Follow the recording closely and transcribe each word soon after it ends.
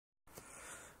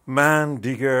Man,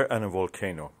 digger, and a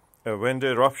volcano. When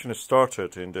the eruption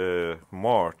started in the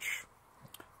March,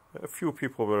 a few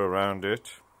people were around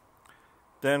it.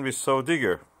 Then we saw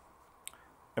digger,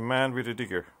 a man with a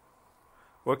digger.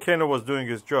 Volcano was doing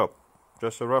his job,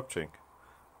 just erupting.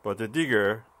 But the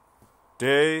digger,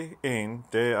 day in,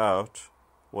 day out,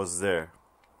 was there.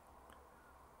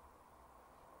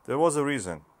 There was a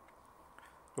reason.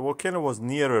 The volcano was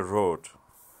near a road.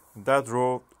 That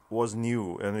road was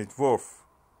new and it worth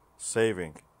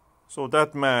saving. So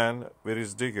that man with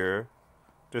his digger,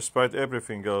 despite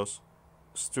everything else,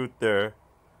 stood there,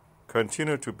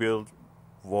 continued to build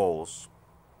walls.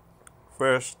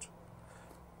 First,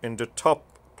 in the top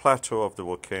plateau of the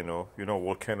volcano,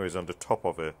 volcano is on the top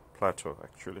of a plateau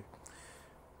actually.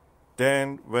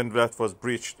 Then when that was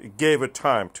breached, it gave a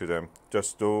time to them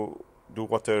just to do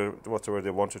whatever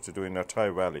they wanted to do in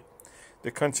Nátthagakriki Valley.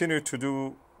 They continued to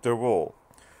do their wall.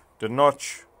 The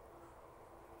notch,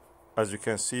 as you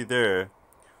can see there,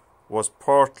 was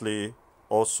partly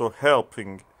also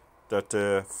helping that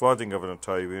the flooding of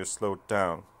Nátthagakriki slowed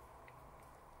down.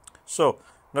 So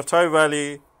Nátthagakriki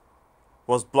Valley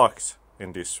was blocked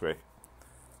in this way.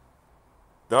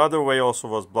 The other way also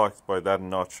was blocked by that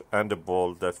notch and the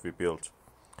wall that we built.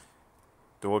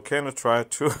 The volcano tried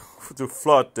to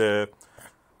flood the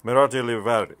Meradalir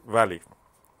Valley.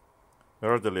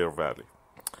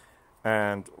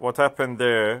 And what happened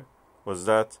there was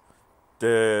that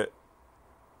the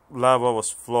lava was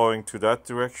flowing to that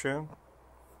direction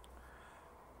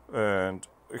and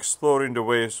exploring the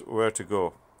ways where to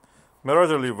go.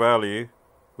 Meradalir Valley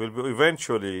will be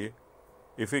eventually,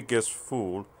 if it gets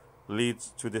full,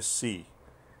 leads to the sea.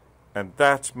 And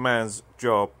that man's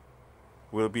job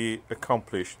will be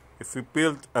accomplished if we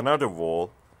build another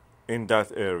wall in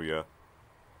that area.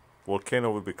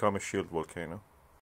 Volcano will become a shield volcano.